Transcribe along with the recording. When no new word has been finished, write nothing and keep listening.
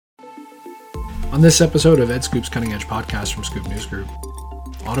On this episode of Ed Scoop's Cutting Edge podcast from Scoop News Group,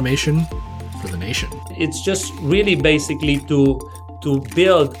 automation for the nation. It's just really basically to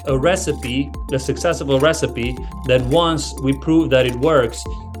build a recipe, a successful recipe that once we prove that it works,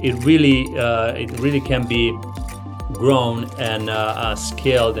 it really can be grown and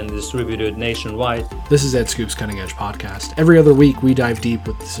scaled and distributed nationwide. This is Ed Scoop's Cutting Edge podcast. Every other week, we dive deep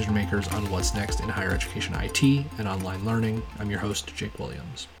with decision makers on what's next in higher education IT and online learning. I'm your host, Jake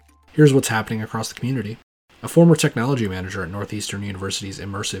Williams. Here's what's happening across the community. A former technology manager at Northeastern University's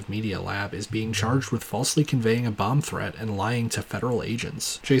Immersive Media Lab is being charged with falsely conveying a bomb threat and lying to federal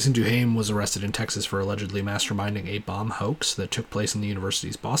agents. Jason Duhame was arrested in Texas for allegedly masterminding a bomb hoax that took place in the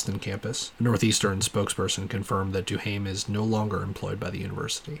university's Boston campus. A Northeastern spokesperson confirmed that Duhame is no longer employed by the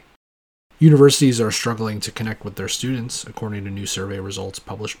university. Universities are struggling to connect with their students, according to new survey results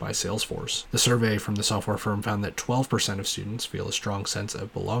published by Salesforce. The survey from the software firm found that 12% of students feel a strong sense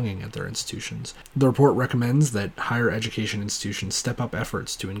of belonging at their institutions. The report recommends that higher education institutions step up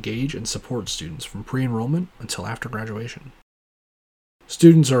efforts to engage and support students from pre-enrollment until after graduation.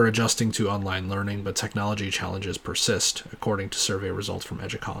 Students are adjusting to online learning, but technology challenges persist, according to survey results from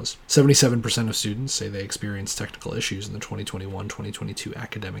Educause. 77% of students say they experienced technical issues in the 2021-2022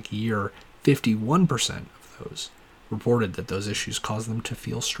 academic year. 51% of those reported that those issues caused them to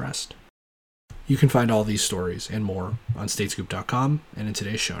feel stressed. You can find all these stories and more on statescoop.com and in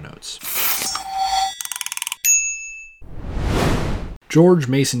today's show notes. George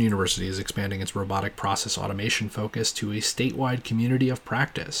Mason University is expanding its robotic process automation focus to a statewide community of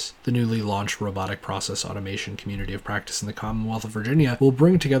practice. The newly launched Robotic Process Automation Community of Practice in the Commonwealth of Virginia will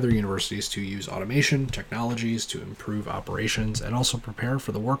bring together universities to use automation technologies to improve operations and also prepare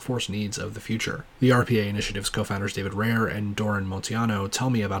for the workforce needs of the future. The RPA initiative's co-founders David Rare and Doran Montiano tell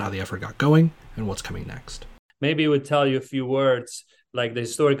me about how the effort got going and what's coming next. Maybe it would tell you a few words like the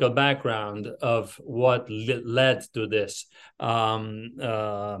historical background of what led to this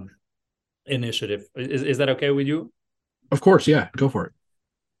initiative. Is that okay with you? Of course, yeah, go for it.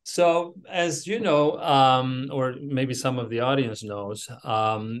 So, as you know, or maybe some of the audience knows,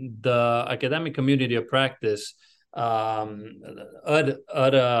 the academic community of practice at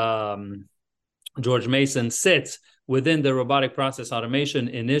George Mason sits within the Robotic Process Automation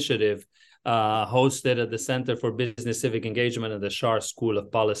Initiative, hosted at the Center for Business Civic Engagement at the Schar School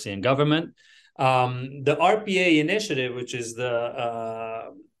of Policy and Government. The RPA initiative, which is the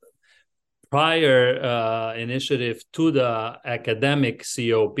prior initiative to the academic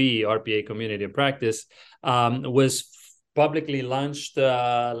COP, RPA Community of Practice, was publicly launched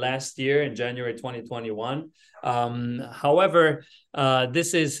last year in January 2021. However,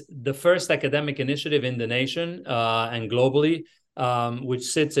 this is the first academic initiative in the nation and globally, which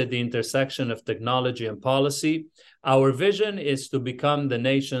sits at the intersection of technology and policy. Our vision is to become the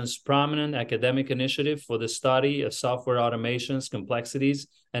nation's prominent academic initiative for the study of software automation's complexities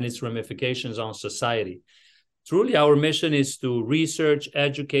and its ramifications on society. Truly, our mission is to research,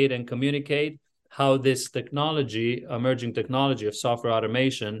 educate, and communicate how this technology, emerging technology of software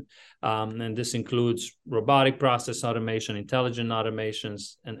automation, and this includes robotic process automation, intelligent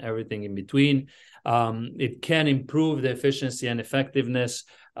automations, and everything in between, it can improve the efficiency and effectiveness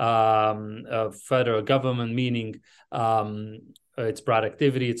of federal government, meaning its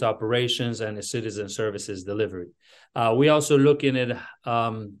productivity, its operations, and its citizen services delivery. We also looking at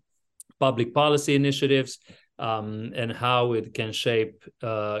public policy initiatives and how it can shape,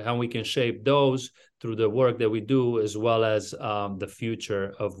 how we can shape those through the work that we do, as well as the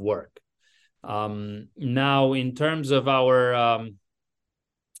future of work. Now, in terms of our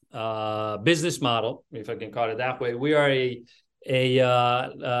business model, if I can call it that way, we are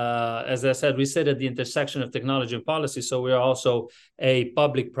as I said, we sit at the intersection of technology and policy. So we are also a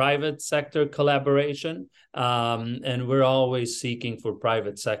public-private sector collaboration, and we're always seeking for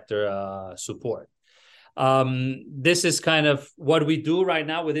private sector support. This is kind of what we do right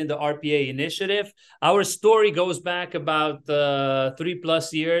now within the RPA initiative. Our story goes back about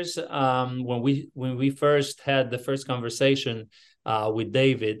 3+ years when we first had the first conversation with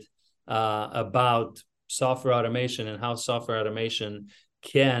David about software automation and how software automation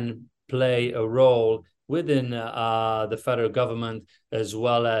can play a role within the federal government as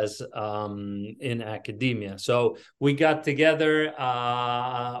well as in academia. So we got together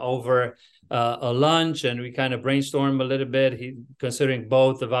over a lunch and we kind of brainstormed a little bit, considering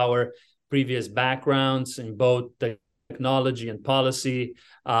both of our previous backgrounds in both technology and policy,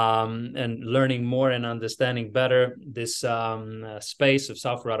 and learning more and understanding better this space of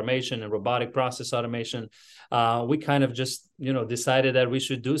software automation and robotic process automation. We kind of just, decided that we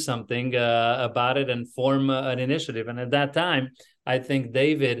should do something about it and form an initiative. And at that time, I think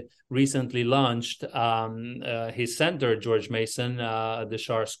David recently launched his center, George Mason, the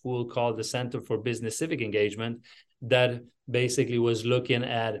Shar School, called the Center for Business Civic Engagement, that basically was looking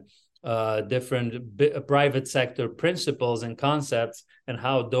at different private sector principles and concepts and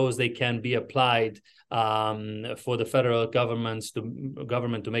how they can be applied for the federal government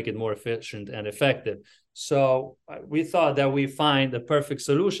to make it more efficient and effective. So we thought that we find the perfect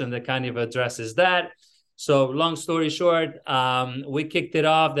solution that kind of addresses that. So long story short, we kicked it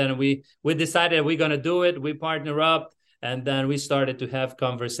off. Then we decided we're going to do it. We partner up. And then we started to have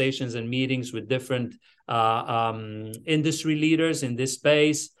conversations and meetings with different industry leaders in this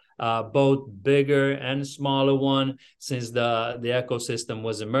space, both bigger and smaller one, since the ecosystem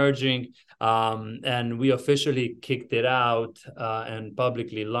was emerging. And we officially kicked it out and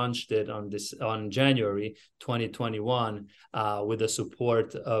publicly launched it on January 2021 with the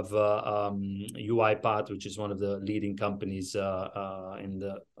support of UiPath, which is one of the leading companies in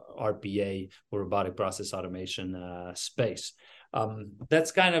the RPA, or robotic process automation space.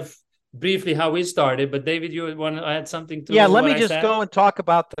 That's kind of briefly how we started, but David, you want to add something to let me just go and talk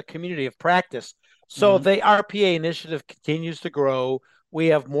about the community of practice. So the RPA initiative continues to grow. We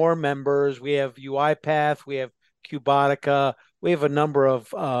have more members. We have UiPath. We have Cubotica. We have a number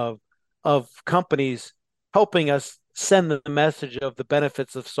of companies helping us send the message of the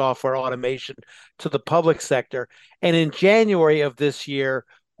benefits of software automation to the public sector. And in January of this year,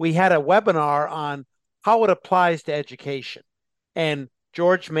 we had a webinar on how it applies to education. And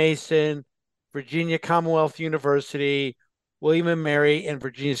George Mason, Virginia Commonwealth University, William & Mary, and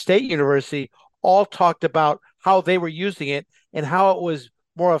Virginia State University all talked about how they were using it and how it was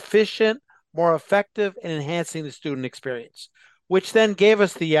more efficient, more effective, and enhancing the student experience, which then gave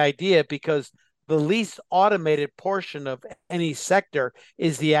us the idea, because the least automated portion of any sector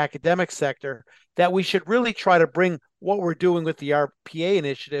is the academic sector, that we should really try to bring what we're doing with the RPA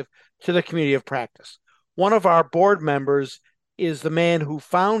initiative to the community of practice. One of our board members is the man who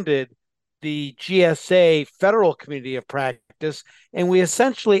founded the GSA Federal Community of Practice, and we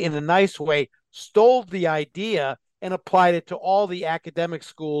essentially, in a nice way, stole the idea and applied it to all the academic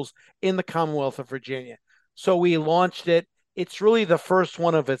schools in the Commonwealth of Virginia. So we launched it. It's really the first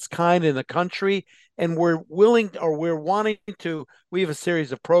one of its kind in the country, and we have a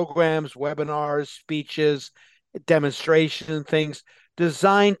series of programs, webinars, speeches, demonstrations, things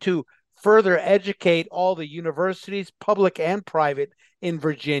designed to further educate all the universities, public and private, in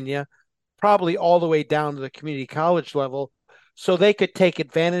Virginia, probably all the way down to the community college level, so they could take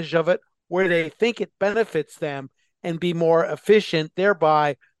advantage of it where they think it benefits them and be more efficient,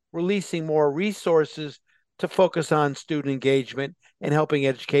 thereby releasing more resources to focus on student engagement and helping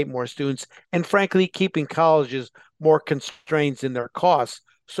educate more students, and frankly, keeping colleges more constrained in their costs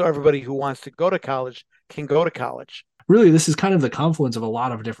so everybody who wants to go to college can go to college. Really, this is kind of the confluence of a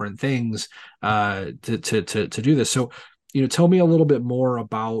lot of different things to do this. So, tell me a little bit more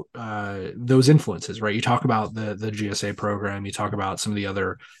about those influences, right? You talk about the GSA program, you talk about some of the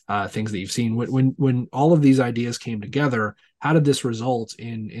other things that you've seen. When all of these ideas came together, how did this result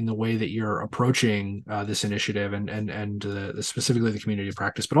in the way that you're approaching this initiative and specifically the community of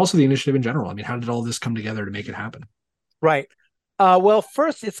practice, but also the initiative in general? I mean, how did all this come together to make it happen? Right. Well,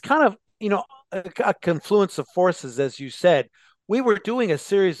 first, it's kind of, a confluence of forces, as you said. We were doing a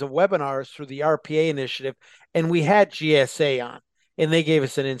series of webinars through the RPA initiative, and we had GSA on, and they gave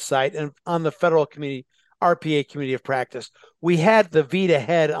us an insight. And on the federal community, RPA community of practice, we had the Vita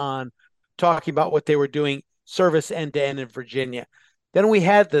head on talking about what they were doing service end-to-end in Virginia. Then we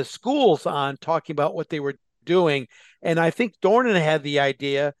had the schools on talking about what they were doing. And I think Dornan had the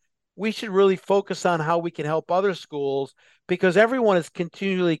idea we should really focus on how we can help other schools, because everyone is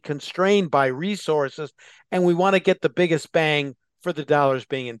continually constrained by resources, and we want to get the biggest bang for the dollars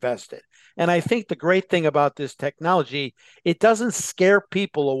being invested. And I think the great thing about this technology, it doesn't scare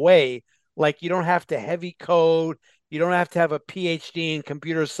people away. Like, you don't have to heavy code. You don't have to have a PhD in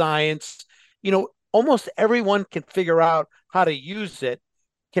computer science. Almost everyone can figure out how to use it,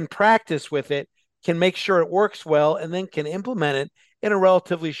 can practice with it, can make sure it works well, and then can implement it in a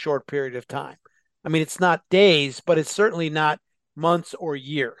relatively short period of time. I mean, it's not days, but it's certainly not months or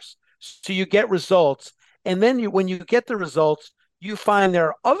years. So you get results. And then when you get the results, you find there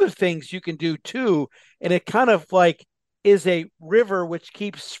are other things you can do too. And it kind of like is a river which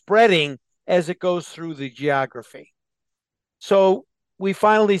keeps spreading as it goes through the geography. So we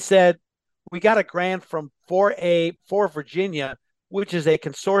finally said, we got a grant from for Virginia, which is a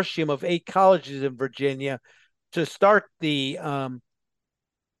consortium of 8 colleges in Virginia, to start the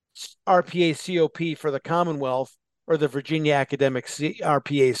RPA COP for the Commonwealth or the Virginia Academic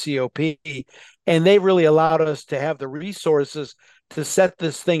RPA COP, and they really allowed us to have the resources to set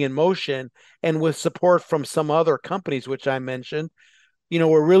this thing in motion. And with support from some other companies, which I mentioned,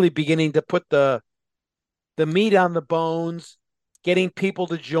 we're really beginning to put the meat on the bones, getting people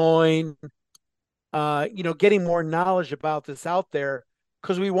to join, getting more knowledge about this out there,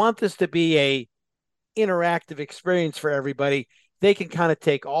 because we want this to be a interactive experience for everybody. They can kind of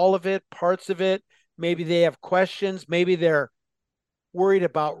take all of it, parts of it. Maybe they have questions. Maybe they're worried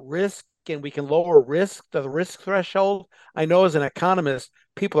about risk and we can lower the risk threshold. I know as an economist,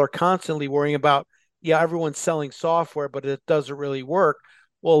 people are constantly worrying about, everyone's selling software, but it doesn't really work.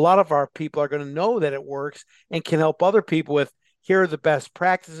 Well, a lot of our people are going to know that it works and can help other people with, here are the best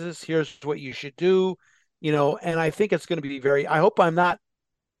practices. Here's what you should do, and I think it's going to be I hope I'm not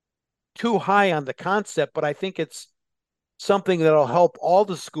too high on the concept, but I think it's something that'll help all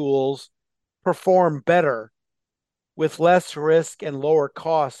the schools perform better with less risk and lower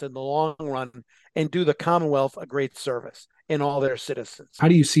costs in the long run, and do the Commonwealth a great service in all their citizens. How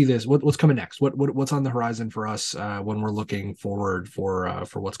do you see this? What's coming next? What's on the horizon for us when we're looking forward for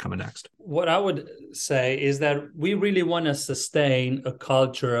what's coming next? What I would say is that we really want to sustain a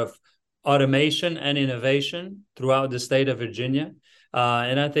culture of automation and innovation throughout the state of Virginia.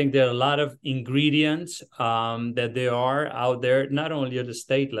 And I think there are a lot of ingredients that there are out there, not only at the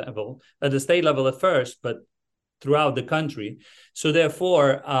state level at first, but throughout the country. So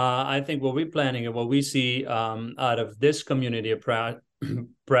therefore, I think what we're planning and what we see out of this community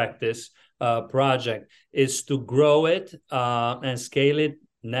practice project is to grow it and scale it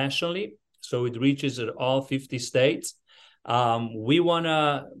nationally, so it reaches at all 50 states. We want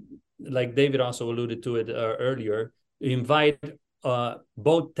to, like David also alluded to it earlier, invite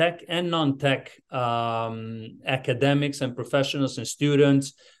both tech and non-tech academics and professionals and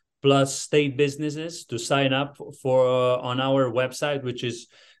students, plus state businesses, to sign up for on our website, which is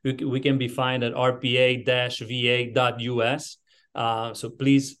we can be found at rpa-va.us. So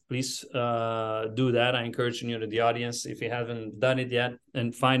please do that. I encourage you to the audience, if you haven't done it yet,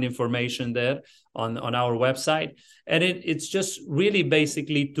 and find information there on our website. And it's just really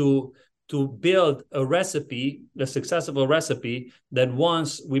basically to build a successful recipe that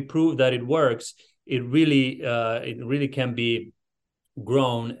once we prove that it works, it really can be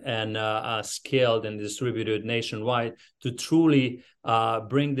grown and scaled and distributed nationwide to truly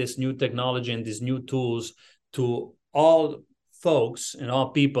bring this new technology and these new tools to all folks and all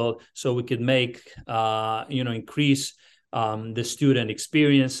people, so we could make increase the student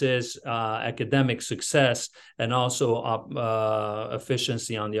experiences, academic success, and also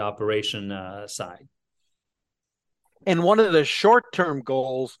efficiency on the operation side. And one of the short-term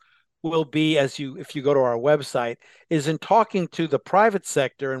goals will be, if you go to our website, is in talking to the private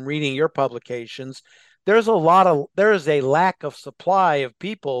sector and reading your publications, there is a lack of supply of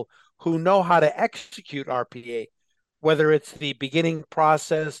people who know how to execute RPA, whether it's the beginning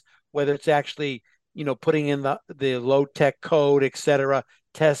process, whether it's actually, putting in the low tech code, et cetera,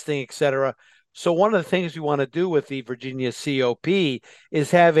 testing, et cetera. So one of the things we want to do with the Virginia COP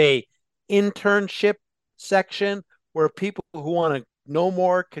is have a internship section where people who want to know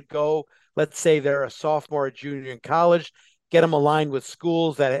more could go. Let's say they're a sophomore or junior in college, get them aligned with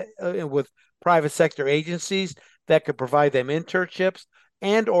schools with private sector agencies that could provide them internships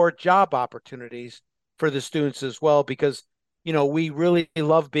and or job opportunities for the students as well, because we really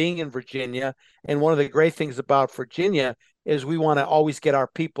love being in Virginia. And one of the great things about Virginia is we want to always get our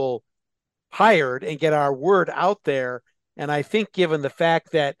people hired and get our word out there. And I think given the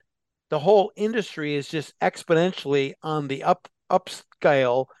fact that the whole industry is just exponentially on the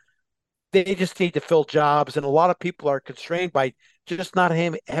upscale, they just need to fill jobs. And a lot of people are constrained by just not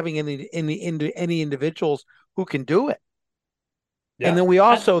having any individuals who can do it. Yeah. And then we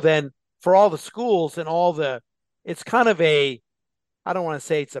also for all the schools and it's kind of I don't want to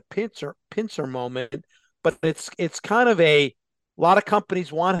say it's a pincer moment, but it's kind of a lot of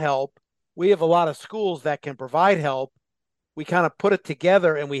companies want help. We have a lot of schools that can provide help. We kind of put it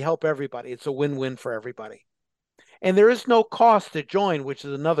together and we help everybody. It's a win-win for everybody. And there is no cost to join, which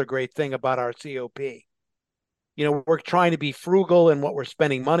is another great thing about our COP. We're trying to be frugal in what we're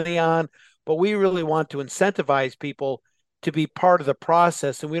spending money on, but we really want to incentivize people to be part of the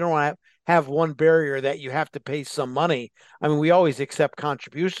process. And we don't want to have one barrier that you have to pay some money. I mean, we always accept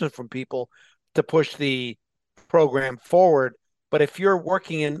contributions from people to push the program forward. But if you're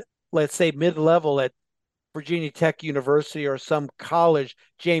working in, let's say, mid-level at Virginia Tech University or some college,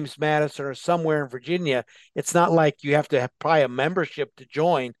 James Madison or somewhere in Virginia, it's not like you have to buy a membership to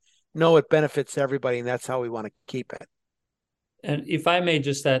join. No, it benefits everybody, and that's how we want to keep it. And if I may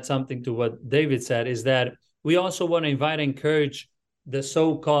just add something to what David said, is that we also want to invite and encourage the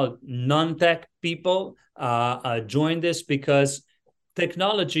so-called non-tech people join this, because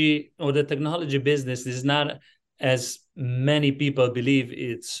technology, or the technology business, is not, as many people believe,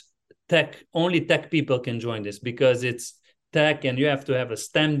 it's tech. Only tech people can join this because it's tech, and you have to have a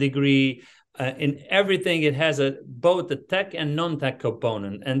STEM degree. In everything, it has both a tech and non-tech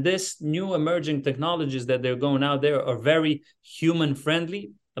component. And this new emerging technologies that they're going out there are very human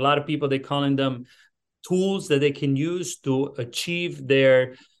friendly. A lot of people, they're calling them tools that they can use to achieve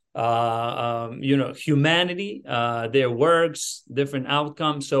their humanity, their works, different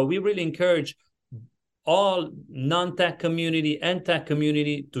outcomes. So we really encourage all non-tech community and tech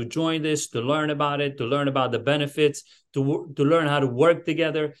community to join this, to learn about it, to learn about the benefits, to learn how to work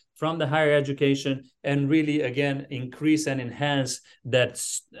together from the higher education, and really, again, increase and enhance that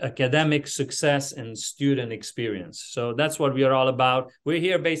academic success and student experience. So that's what we are all about. We're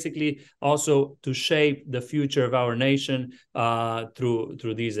here basically also to shape the future of our nation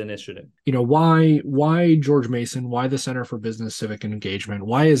through these initiatives. Why George Mason? Why the Center for Business Civic Engagement?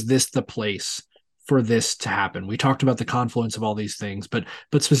 Why is this the place for this to happen? We talked about the confluence of all these things, but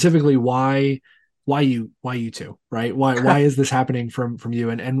specifically, why you two, right? Why is this happening from you?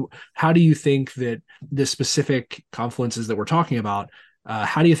 And how do you think that the specific confluences that we're talking about,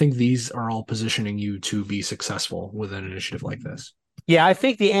 how do you think these are all positioning you to be successful with an initiative like this? Yeah, I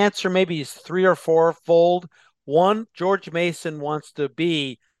think the answer maybe is 3 or 4-fold. One, George Mason wants to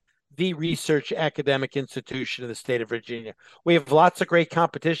be the research academic institution of the state of Virginia. We have lots of great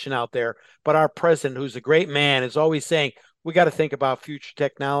competition out there, but our president, who's a great man, is always saying, we got to think about future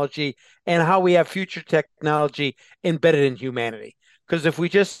technology and how we have future technology embedded in humanity. Because if we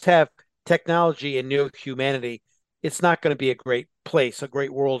just have technology and no humanity, it's not going to be a great place, a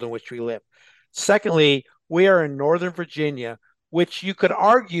great world in which we live. Secondly, we are in Northern Virginia, which you could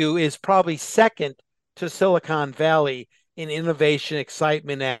argue is probably second to Silicon Valley in innovation,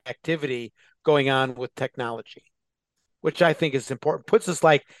 excitement, and activity going on with technology, which I think is important, puts us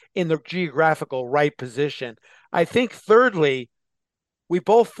like in the geographical right position. I think thirdly, we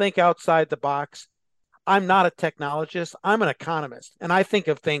both think outside the box. I'm not a technologist, I'm an economist, and I think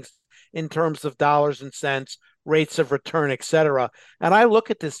of things in terms of dollars and cents, rates of return, et cetera. And I look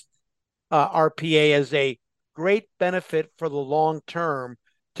at this RPA as a great benefit for the long term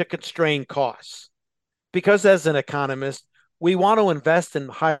to constrain costs. Because as an economist, we want to invest in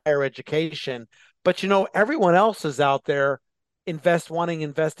higher education, but everyone else is out there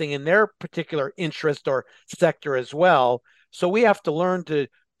investing in their particular interest or sector as well. So we have to learn to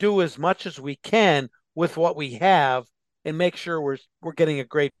do as much as we can with what we have and make sure we're getting a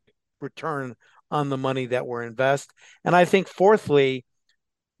great return on the money that we're invest. And I think fourthly,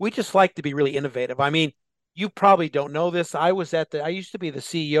 we just like to be really innovative. I mean, you probably don't know this. I used to be the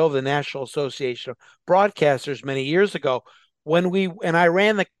CEO of the National Association of Broadcasters many years ago and I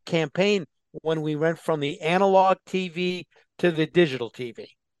ran the campaign when we went from the analog TV to the digital TV.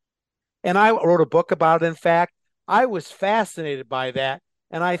 And I wrote a book about it. In fact, I was fascinated by that.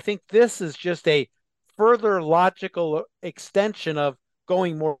 And I think this is just a further logical extension of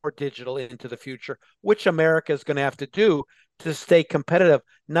going more digital into the future, which America is going to have to do to stay competitive,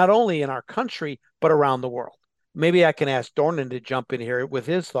 not only in our country, but around the world. Maybe I can ask Dornan to jump in here with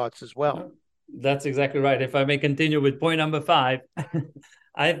his thoughts as well. That's exactly right. If I may continue with point number 5,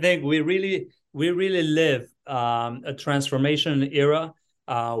 I think we really live a transformation era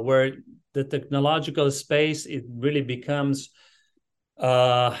where the technological space, it really becomes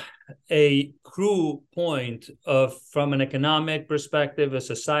a crucial point from an economic perspective, a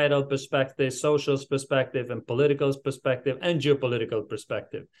societal perspective, social perspective, and political perspective, and geopolitical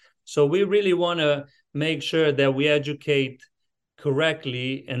perspective. So we really want to make sure that we educate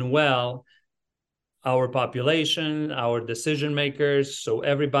correctly and well our population, our decision makers, so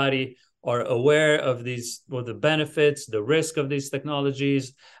everybody are aware of the benefits, the risk of these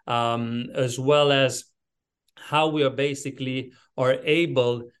technologies, as well as how we are basically are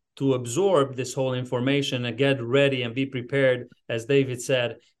able to absorb this whole information and get ready and be prepared, as David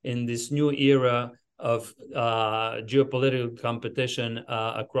said, in this new era of geopolitical competition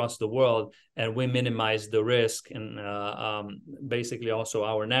across the world, and we minimize the risk and basically also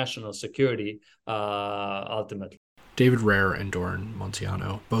our national security ultimately. David Rare and Doran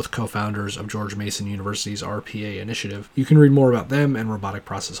Montiano, both co-founders of George Mason University's RPA initiative. You can read more about them and robotic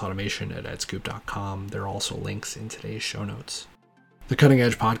process automation at edscoop.com. There are also links in today's show notes. The Cutting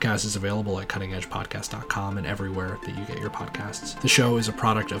Edge Podcast is available at cuttingedgepodcast.com and everywhere that you get your podcasts. The show is a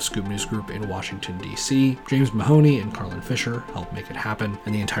product of Scoop News Group in Washington, D.C. James Mahoney and Carlin Fisher help make it happen,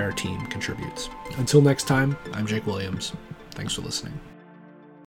 and the entire team contributes. Until next time, I'm Jake Williams. Thanks for listening.